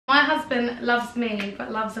My husband loves me,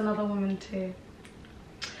 but loves another woman too.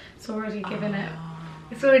 It's already given it.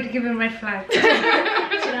 It's already given red flags. Do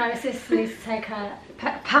you know, sis needs to take her,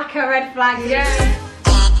 pack her red flags. Yeah.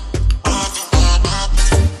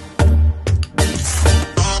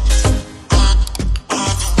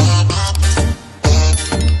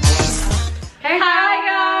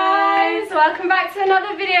 Welcome back to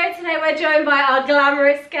another video. Today we're joined by our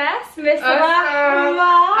glamorous guest, Miss Rahma.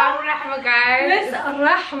 I'm Rahma, guys. Miss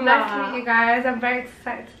Rahma. Nice to meet you guys. I'm very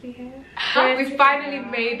excited to be here. We've finally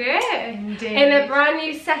made it. Indeed. In a brand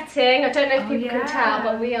new setting. I don't know if people can tell,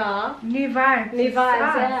 but we are. New vibes. New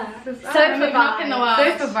vibes, yeah. Sofa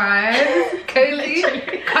vibes. Sofa vibes. Cozy.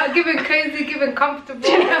 Giving cozy, giving comfortable.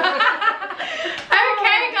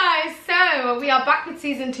 Okay guys, so we are back with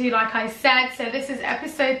season 2 like I said. So this is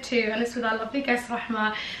episode 2 and it's with our lovely guest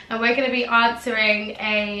Rahma, and we're going to be answering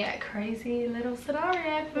a crazy little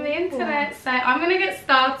scenario from the internet. So I'm going to get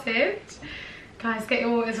started. Guys, get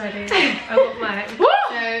your waters ready. I've got mine.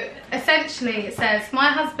 So essentially it says, my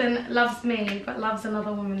husband loves me but loves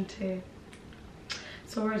another woman too.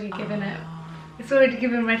 It's already given it. It's already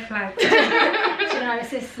given red flags. Do you know,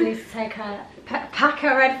 sis needs to take her, pack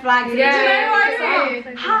her red flags. Yeah.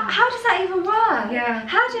 How does that even work? Yeah.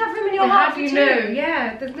 How do you have room in your heart? How do you know?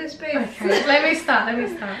 Yeah, there's no space. Okay. Let me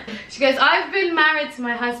start. She goes, I've been married to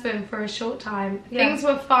my husband for a short time. Yeah. Things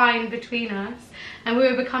were fine between us and we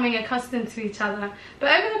were becoming accustomed to each other.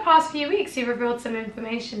 But over the past few weeks, he revealed some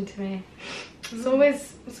information to me. It's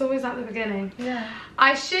always at the beginning. Yeah.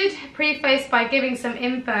 I should preface by giving some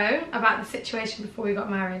info about the situation before we got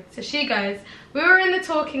married. So she goes, we were in the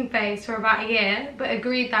talking phase for about a year, but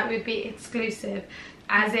agreed that we'd be exclusive,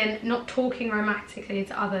 as in not talking romantically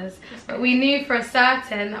to others. But we knew for a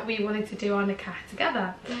certain that we wanted to do our nikah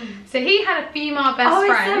together. So he had a female best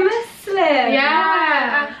friend. Oh, it's a Muslim.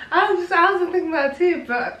 Yeah. I was thinking about it too,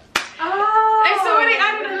 but it's already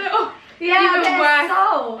added a little. Yeah, even worse.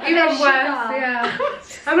 Soul, even worse, yeah.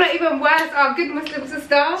 I'm like, even worse, our good Muslim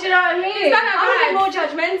sister. Do you know what I mean? I'm more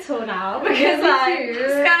judgmental now because like,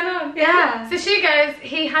 what's going on? Yeah. So she goes,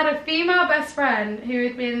 he had a female best friend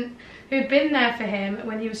who'd been there for him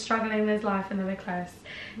when he was struggling in his life and they were close.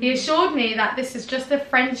 He assured me that this is just a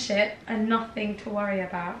friendship and nothing to worry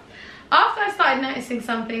about. After I started noticing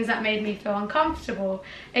some things that made me feel uncomfortable,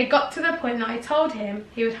 it got to the point that I told him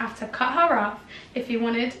he would have to cut her off if he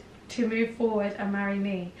wanted to move forward and marry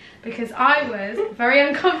me, because I was very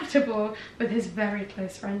uncomfortable with his very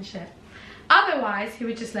close friendship. Otherwise, he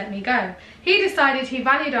would just let me go. He decided he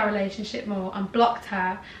valued our relationship more and blocked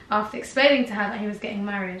her after explaining to her that he was getting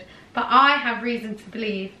married. But I have reason to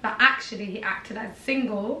believe that actually he acted as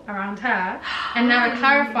single around her and never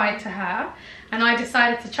clarified to her, and I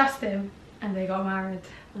decided to trust him and they got married.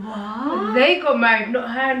 What? They got married, not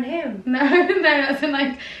her and him. No, that's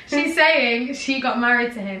like, she's saying she got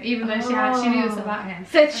married to him even though she knew this about him.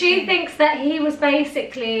 So she thinks that he was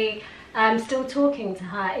basically still talking to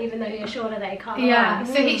her even though he assured her that he can't. Yeah,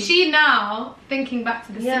 so she now, thinking back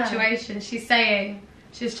to the situation, she's saying,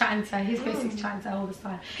 she's chatting to her, he's basically chatting to her all this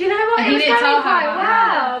time. You know what, and it was going quite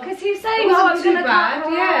well, because he was saying, oh, I'm going to cut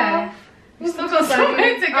her off. We've still got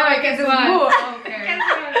somewhere to go, I guess there's more. Okay.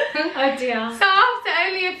 Oh dear. So after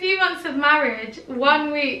only a few months of marriage,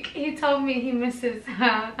 1 week, he told me he misses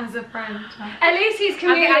her as a friend. At least he's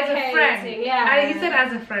communicating. As a friend. Yeah. And he said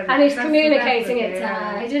as a friend. And he's communicating it to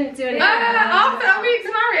her. He didn't do anything. No. After a week's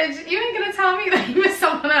marriage, you ain't gonna tell me that you miss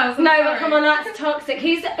someone else. No, but come on, that's toxic.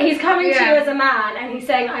 He's coming to you as a man and he's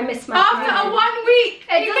saying, I miss my friend. After a 1 week,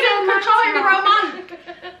 he couldn't control him for a month.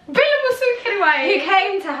 He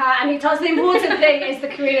came to her and he told us the important thing is the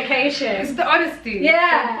communication. It's the honesty.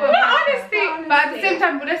 Yeah. The honesty. But at the same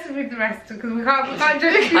time, let's read the rest because we can't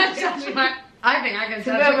judge my. I think I can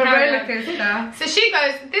judge. So she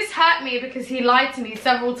goes, this hurt me because he lied to me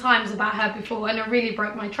several times about her before and it really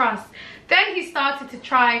broke my trust. Then he started to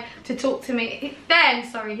try to talk to me.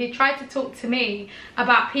 He tried to talk to me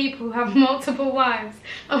about people who have multiple wives.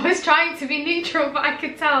 I was trying to be neutral, but I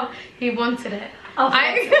could tell he wanted it. Oh, no.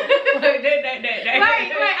 Wait,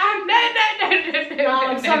 no,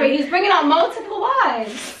 I'm sorry, he's bringing out multiple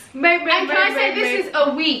wives. And can I say this is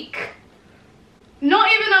a week?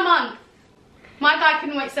 Not even a month. My guy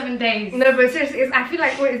couldn't wait 7 days. No, but seriously, I feel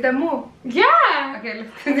like, wait, is there more? Yeah. Okay,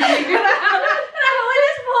 let's continue.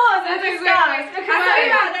 Let's pause and discuss.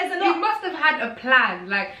 He must have had a plan.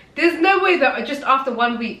 Like, there's no way that just after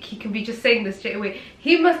 1 week he can be just saying this straight away.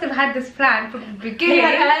 He must have had this plan from the beginning. He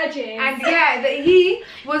had urges. And yeah, that he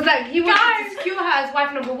was like, he wanted to secure her as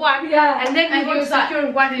wife number 1. Yeah. And then he was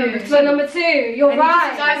securing wife number 2. So number 2, you're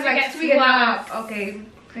right. Guys, like, sweeten her up. Okay.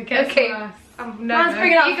 Okay. I'm Man's nervous.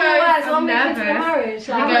 bringing up He four goes, words I'm 1 week into the nervous. marriage.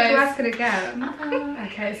 How Like, much goes- worse could it get?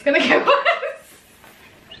 Okay, it's gonna get worse.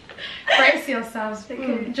 Brace yourselves.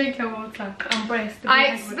 Drink your water. I'm braced.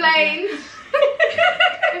 I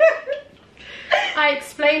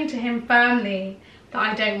explained to him firmly that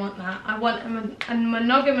I don't want that. I want a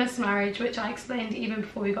monogamous marriage, which I explained even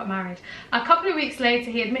before we got married. A couple of weeks later,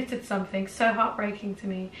 he admitted something so heartbreaking to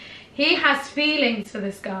me. He has feelings for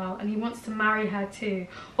this girl and he wants to marry her too.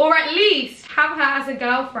 Or at least have her as a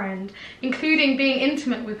girlfriend, including being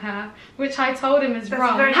intimate with her, which I told him is That's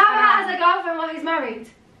wrong. very- how about as a girlfriend while he's married?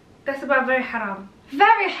 That's about very haram.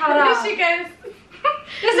 Very haram. She goes,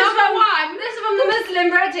 This is number from, one. This is from the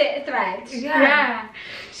Muslim Reddit thread. Yeah.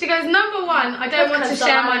 She goes, number one, I don't want to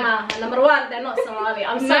share my... Number one, they're not Somali.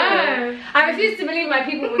 I'm sorry. No. I refuse to believe my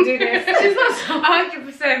people will do this. She's not Somali.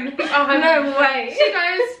 100%. No way. She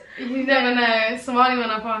goes, you never know, Somali when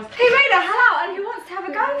I pass. He made a halal and he wants to have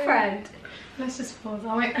a girlfriend. Let's just pause.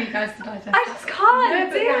 I'll wait for you guys to digest I just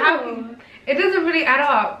can't No, it doesn't really add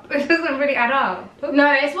up. It doesn't really add up.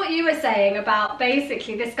 No, it's what you were saying about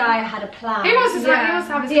basically this guy had a plan. He wants to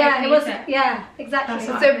have his Yeah, cake it and was. eat it. Yeah, exactly. That's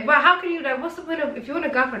what So, but how can you, like, what's the point of, if you want a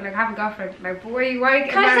girlfriend, like, have a girlfriend, like, why are you getting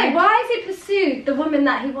Can I say, married? why has he pursued the woman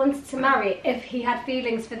that he wanted to marry if he had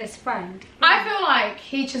feelings for this friend? I feel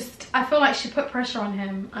like she put pressure on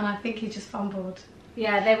him and I think he just fumbled.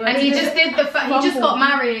 Yeah, they were. And he just did he just got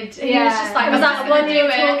married. He was just like, it was I'm like just a gonna 1 do year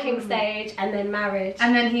it. talking stage and then marriage.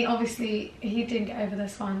 And then he didn't get over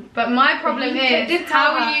this one. But my problem He is, did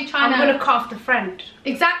tell how her, are you trying I'm to... gonna cut off the friend.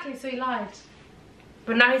 Exactly, so he lied.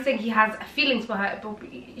 But now he's saying he has feelings for her, but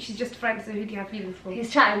she's just a friend, so who do you have feelings for?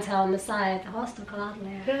 He's chatting to her on the side. Hostel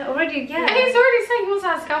Kaladlia. Yeah, already, yeah. And he's already saying he wants to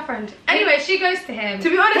have his girlfriend. Anyway, she goes to him. To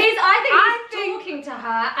be honest, I think he's talking to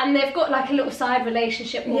her and they've got like a little side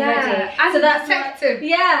relationship already. Yeah, as a detective.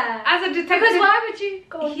 Yeah. As a detective, Because why would you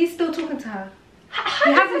go on? he's still talking to her. 100%.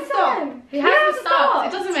 He hasn't stopped. He hasn't stopped.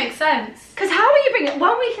 It doesn't make sense. Because how are you bringing it?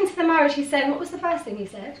 1 week into the marriage, he's saying, what was the first thing he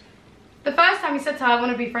said? The first time he said to her, I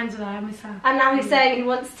want to be friends with her, I miss her. And now he's saying he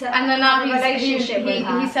wants to And then now have a relationship with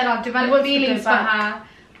her. he said, I've He developed wants to go feelings for back. her.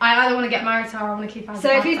 I either want to get married to her or I want to keep her as So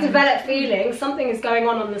a if he's girlfriend. developed feelings, something is going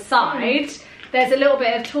on the side. There's a little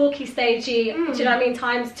bit of talky, stagey, do you know what I mean,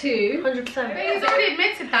 times two. 100%. But he's already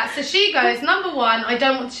admitted that. So she goes, number one, I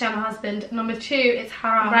don't want to share my husband. Number two, it's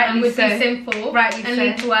haram Rightly and would so. be sinful Rightly and so.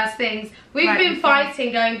 lead to worse things. We've Rightly been so.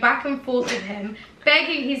 fighting, going back and forth with him.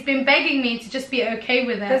 He's been begging me to just be okay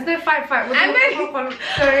with it. There's no fight. And then-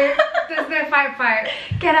 Sorry, there's no fight.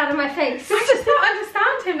 Get out of my face. I just don't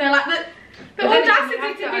understand him. They're like, the But then you audacity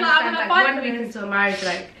have to be like, I'm understand, gonna like, fight 1 for week this. into a marriage,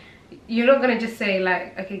 like, you're not gonna just say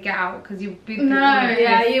like, okay, get out, because you've been through No, all of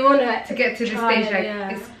Yeah, this you want to get to this try stage. it, Like,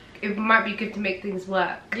 yeah. it might be good to make things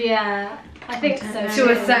work Yeah, I think so. don't know. to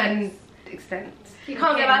a too. certain extent. You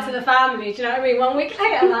can't go back to the family, do you know what I mean? 1 week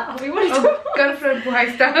later, like, oh, we wanted to... Oh, girlfriend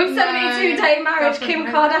boy stuff. 72-day marriage, Kim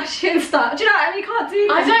Kardashian style. Do you know what I mean? You can't do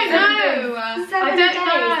I that. don't know. 7 I don't days, know.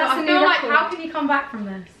 that's a I new feel like, record. how can you come back from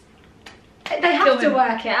this? They have Kill to him.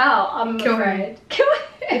 work it out, I'm Kill him. afraid. Kill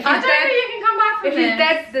him. I don't think you can come back from If this. he's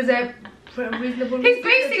dead, there's a reasonable. He's reason.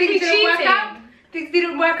 basically Things didn't work cheating. out. Things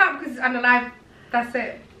didn't work out because he's unalive. That's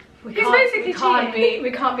it. We He's can't- basically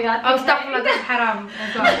we can't be Oh, stuff like that's haram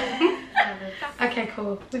as well. Okay,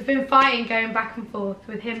 cool. We've been fighting, going back and forth,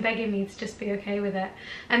 with him begging me to just be okay with it.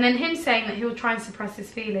 And then him saying that he'll try and suppress his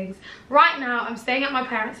feelings. Right now, I'm staying at my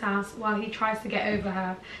parents' house while he tries to get over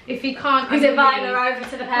her. If he can't, He's I will inviting leave. her over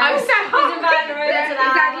to the I'm parents. so He's inviting her over Yeah, to the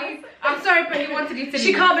exactly. house. I'm sorry, but he wanted you to. She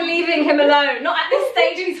leave. can't be leaving him alone. Not at this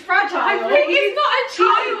stage, he's fragile. He's not a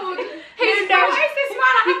child. He's No, why is this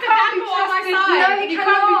man? I He have to can't be gamble on my trusted. side. No, He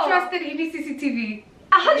cannot. can't be trusted. He needs CCTV.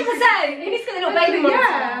 100%. He needs to get a little baby monitor.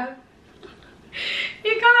 Yeah.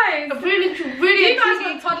 You guys. Really, You guys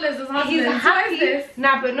want toddlers as husbands. He's What is happy. this?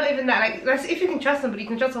 Nah, but not even that. Like, that's if you can trust somebody, you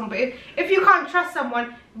can trust someone. But if you can't trust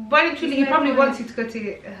someone, well and truly, he probably wants you to go to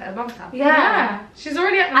her mum's house. Yeah. She's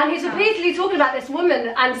already at my And he's house. repeatedly talking about this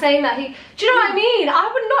woman and saying that he... Do you know what I mean? I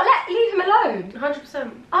would not leave him alone.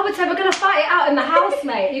 100%. I would say we're going to fight it out in the house,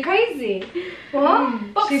 mate. You crazy? What? She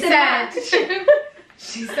Boxing said. match.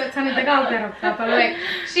 She said, "Tell me the girl get up, but wait."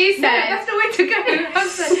 She No, said, that's the way to go.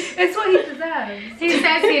 It's what he deserves. he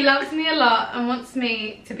says he loves me a lot and wants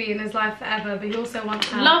me to be in his life forever, but he also wants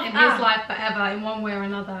her Love in her. his life forever in one way or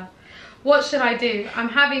another. What should I do? I'm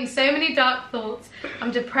having so many dark thoughts. I'm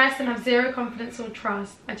depressed and have zero confidence or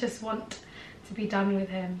trust. I just want to be done with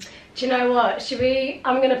him. Do you know what?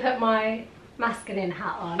 I'm going to put my masculine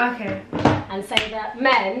hat on Okay. and say that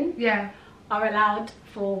men Yeah. are allowed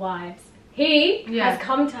 4 wives. He Yeah. has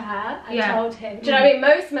come to her and Yeah. told him. Do you know what I mean?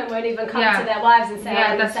 Most men won't even come Yeah. to their wives and say,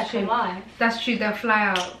 Yeah, I'm the that's second true. wife. That's true. They'll fly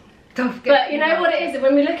out. But you know what it is,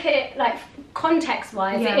 when we look at it like context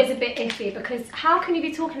wise, Yeah. it is a bit iffy, because how can you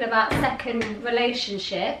be talking about second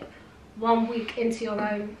relationship 1 week into your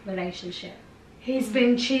own relationship? He's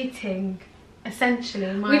been cheating,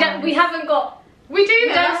 essentially. We haven't got. We do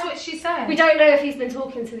know. don't- That's what she said. We don't know if he's been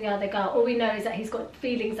talking to the other girl. All we know is that he's got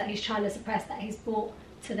feelings that he's trying to suppress, that he's brought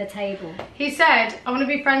to the table. He said, "I want to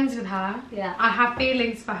be friends with her. Yeah. I have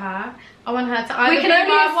feelings for her. I want her to either We can be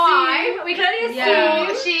only my assume. wife, We can only assume.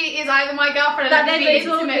 yeah, she is either my girlfriend and That I can they've be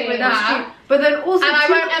been intimate talking. with That's her, true. But then also, and I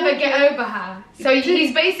to won't the ever get audience- over her." So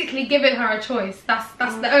he's basically given her a choice. That's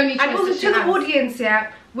the only choice. And also that she to the has. audience, yeah,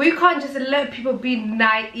 we can't just let people be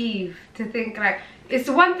naive to think like, it's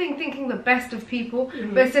one thing thinking the best of people,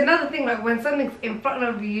 but it's another thing like when something's in front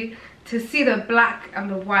of you to see the black and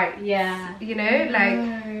the white. Yeah. You know, like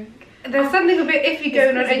No. there's something a bit iffy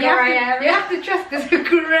going on, it's a and you have, grey to, area. you have to trust this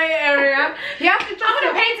grey area. You have to trust. I'm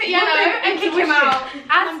gonna paint it yellow women's and kick him intuition. out.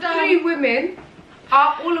 I'm As done. 3 women,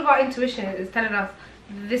 all of our intuition is telling us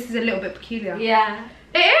this is a little bit peculiar. Yeah.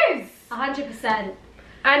 It is. 100%.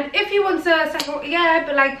 And if he wants a second, yeah,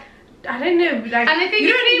 but like, I don't know, like, And I think you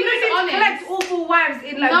if don't, he you was don't need to honest- collect all 4 wives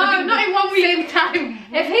in like No, within not the in 1 week. same time.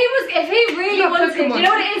 If he really Not wanted, Pokemon. you know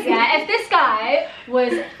what it is, yeah? If this guy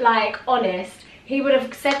was like honest, he would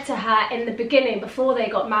have said to her in the beginning, before they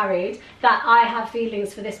got married, that I have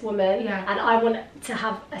feelings for this woman, Yeah. and I want to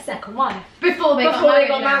have a second wife. Before they Before they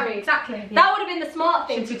got yeah. married. Exactly. That would have been the smart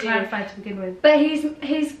thing Should to be do. clarified to begin with. But he's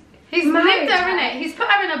He's married lived her her. in it. He's put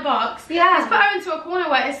her in a box. Yeah. He's put her into a corner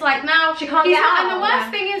where it's like now She can't he's get not, out. And the worst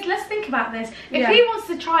Yeah. thing is, let's think about this. If Yeah. he wants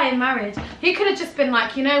to try in marriage, he could have just been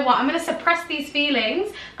like, you know what? I'm going to suppress these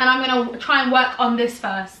feelings and I'm going to try and work on this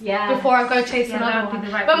first. Yeah. Before I go chase Yeah, another that would be one.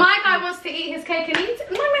 the right But thing my to guy do. wants to eat his cake and eat it.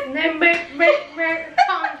 No,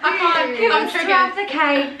 I can't. He I'm wants to triggered. have the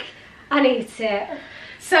cake and eat it.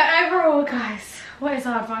 So overall, guys, what is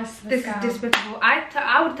our advice to This this is girl? despicable.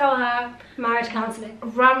 I would tell her, Marriage counselling.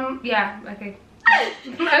 yeah, okay.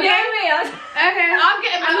 You know me? Okay. I'm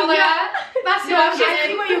getting my lawyer. That's who No, I'm I see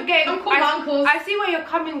getting. where you're getting. I'm calling my uncles. I see where you're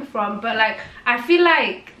coming from, but like, I feel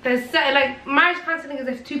like there's certain, like, marriage counselling is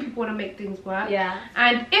if 2 people want to make things work. Yeah.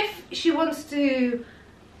 And if she wants to,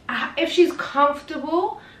 if she's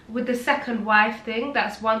comfortable with the second wife thing,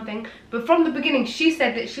 that's one thing. But from the beginning, she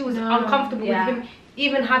said that she was uncomfortable yeah. with him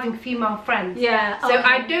even having female friends. Yeah. So okay.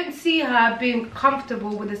 I don't see her being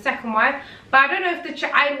comfortable with the second wife. But I don't know if the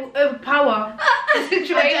child will overpower the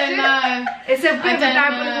situation. I don't know. It's a bit of a don't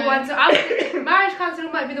diabolical know. one. So I think marriage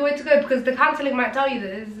counselling might be the way to go, because the counselling might tell you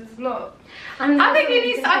that it's not. I think he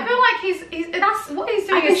needs to, I feel like he's that's what he's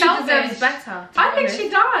doing I think is she selfish. deserves better. to be I think honest. she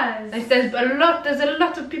does. There's a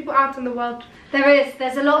lot of people out in the world.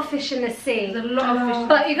 There's a lot of fish in the sea. There's a lot of fish.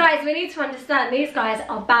 But you guys, we need to understand, these guys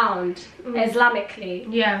are bound Islamically.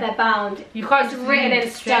 Yeah. They're bound. You can't It's just written leave in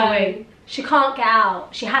straight away. stone. She can't get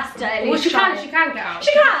out. She has to at Well, least she try. can get out.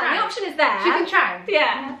 She can. try. The option is there. She can try.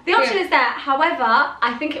 Yeah. The option Yeah. is there. However,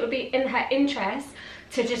 I think it would be in her interest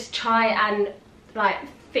to just try and like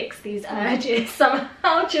fix these urges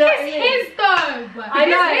somehow. Do you know what I mean? It's his though. I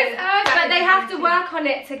know, It's his urge. but they have to work on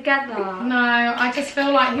it together. No, I just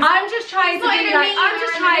feel like he's I'm just trying to not be even like, mean I'm you're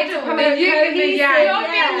just an trying to individual. promote The yin and the cohesive. yang. You're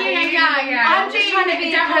being yin and yang, yeah. I'm just trying to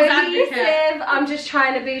be Devil's advocate. cohesive. I'm just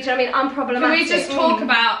trying to be, do you know what I mean, Can unproblematic. we just talk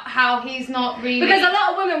about how he's not really Because a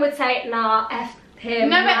lot of women would say, nah, F him.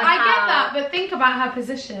 No, but I'm I get out. that, but think about her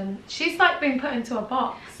position. She's like being put into a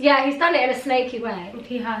box. Yeah, he's done it in a snaky way.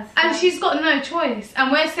 He has. And she's got no choice.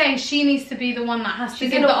 And we're saying she needs to be the one that has to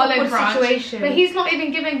She's give in an the olive awkward branch. situation. But he's not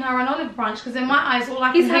even giving her an olive branch, because in my eyes all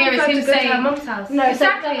I He's can hear happy is for her him to go to her saying, mum's house. No,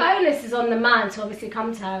 Exactly. so the onus is on the man to obviously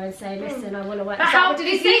come to her and say, listen, I want to work But this how out. Did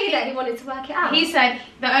he did say he- that he wanted to work it out? he said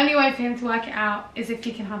the only way for him to work it out is if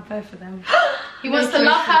he can have both of them. He No wants to choices.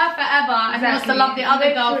 love her forever and he wants to Exactly. love the other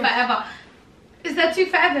No girl choice. forever. Is there 2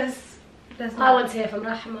 forevers? There's I not. want to hear from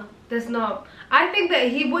Rahma. There's not. I think that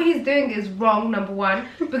what he's doing is wrong, number one,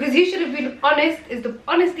 because he should have been honest.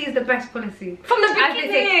 Honesty is the best policy. From the As they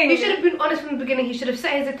say, beginning. he should have been honest from the beginning. He should have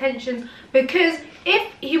set his intentions, because if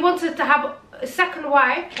he wanted to have a second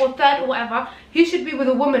wife or third or whatever, he should be with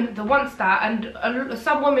a woman that wants that, and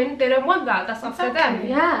some women, they don't want that. That's up to them. Exactly.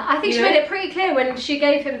 Yeah, I think You she know? made it pretty clear when she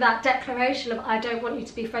gave him that declaration of, I don't want you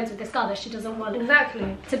to be friends with this guy, that she doesn't want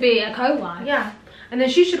Exactly. to be a co-wife. Yeah. And then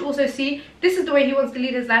she should also see, this is the way he wants to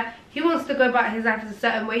lead his life. He wants to go about his life a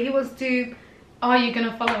certain way. He wants to Are you going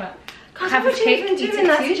to follow it? God, have would a you cake, even eat doing it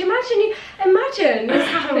that? too? Could you imagine this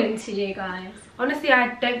happening to you guys? Honestly,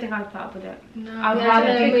 I don't think I'd put up with it. No, I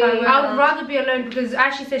would rather be alone, because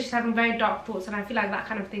as she says, she's having very dark thoughts, and I feel like that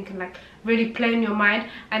kind of thing can like really play in your mind,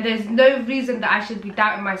 and there's no reason that I should be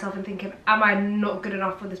doubting myself and thinking, am I not good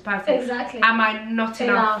enough for this person? Exactly. Am I not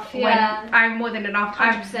enough when I'm more than enough? 100%.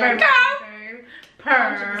 I'm very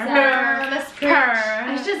Let's purr.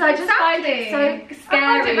 I just find it so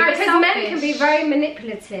scary because men can be very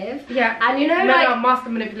manipulative. Yeah. And you know, men like, are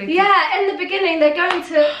master manipulators. yeah, in the beginning they're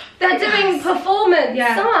doing performance.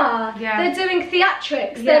 Yeah. They're doing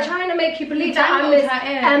theatrics. Yeah. They're trying to make you believe that I'm this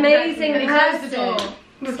amazing and he closed the door.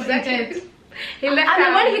 person. That's what he did. And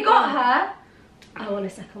then when he got her, I want a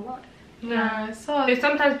second wife. No, so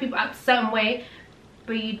sometimes people act a certain way,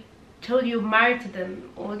 but you till you're married to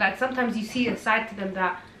them, or like sometimes you see a side to them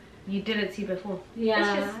that you didn't see before. Yeah.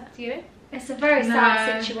 It's just, you know, it's a very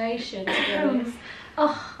sad situation, to be honest.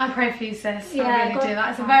 Oh, I pray for you, sis. Yeah, I really God, do.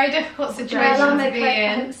 That's a very difficult situation I'll to make be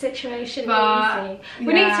that in. situation But, easy.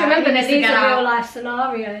 We need to remember that he these needs to are get real out. life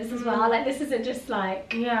scenarios as well. Like, this isn't just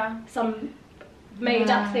like some made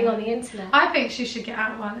up thing on the internet. I think she should get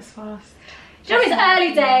out while it's fast. Do you know, it's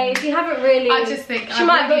early days. You haven't really. I just think she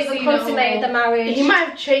might have not even consummated the marriage. He might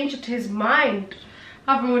have changed his mind.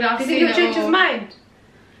 I've ruled out. Do you think he'll change his mind?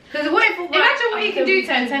 Because what if? Imagine what he can do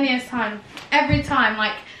to her in 10 years' time. Every time,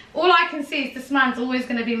 like, all I can see is this man's always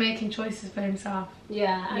going to be making choices for himself.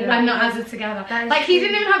 Yeah. And not as a together. Like, he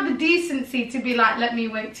didn't even have the decency to be like, let me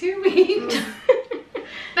wait 2 weeks.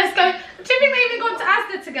 Let's go. Do you think they even gone to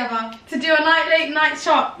Asda together to do a late night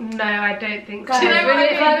shop? No, I don't think so. Do you know what I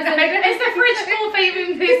mean? Is the fridge full for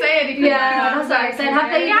even to say anything? Yeah, that's what I'm saying.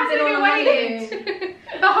 Have they hasn't been even on waited.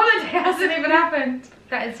 The holiday hasn't even happened.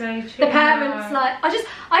 That is very true. The parents, like,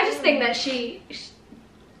 I just think that she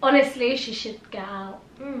honestly, she should get out.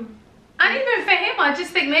 And even for him, I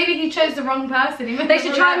just think maybe he chose the wrong person. They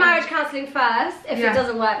should try marriage counselling first. If it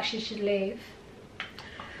doesn't work, she should leave.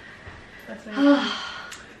 That's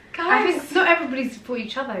I think not everybody's for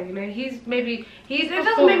each other, you know. It doesn't maybe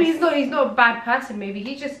he's not a bad person, maybe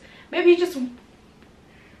he just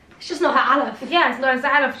it's just not her Aleph. Yeah, it's not his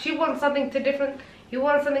Aleph. She wants something different. He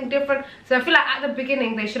wants something different. So I feel like at the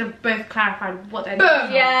beginning they should have both clarified what they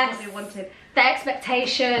wanted. Their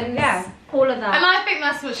expectations. Yeah. All of that. And I think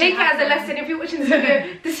that's what take it as a lesson. If you're watching this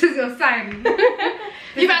video, this is your sign.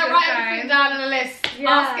 You better write everything down on a list.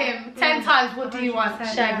 Ask him 10 times, what do you want?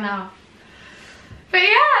 Shag now. But yeah,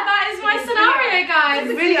 that is my scenario, guys.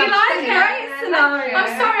 It's really Did you like it? Great scenario.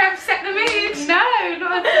 I'm sorry, I've set the mood. No,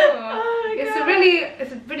 not at all. Oh my God.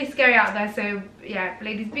 It's really scary out there. So yeah,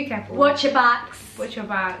 ladies, be careful. Watch your backs. Watch your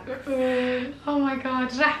back. Oh my God,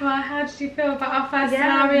 Rahma, how did you feel about our first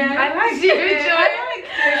scenario? I liked Did it. you enjoy it?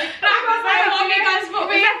 Rahma's like, oh, you guys put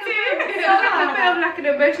me into. It's a bit of like an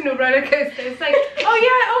emotional roller coaster. It's like,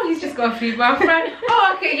 he's just got a female friend.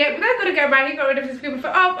 Oh, okay, yeah, but they're gonna go married. He got rid of his female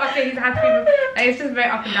friend. Oh, okay, he's had female. Like, it's just very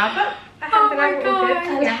up and down. But oh my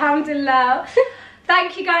God. Alhamdulillah.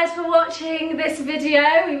 Thank you guys for watching this video.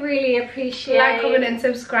 We really appreciate it. Like, comment and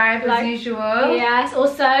subscribe as usual. Yes.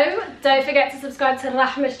 Also, don't forget to subscribe to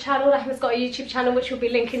Rahma's channel. Rahma's got a YouTube channel which we'll be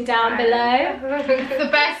linking down below. The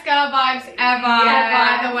best girl vibes ever,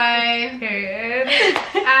 by the way. Period.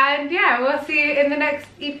 And yeah, we'll see you in the next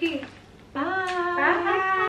EP. Bye. Bye.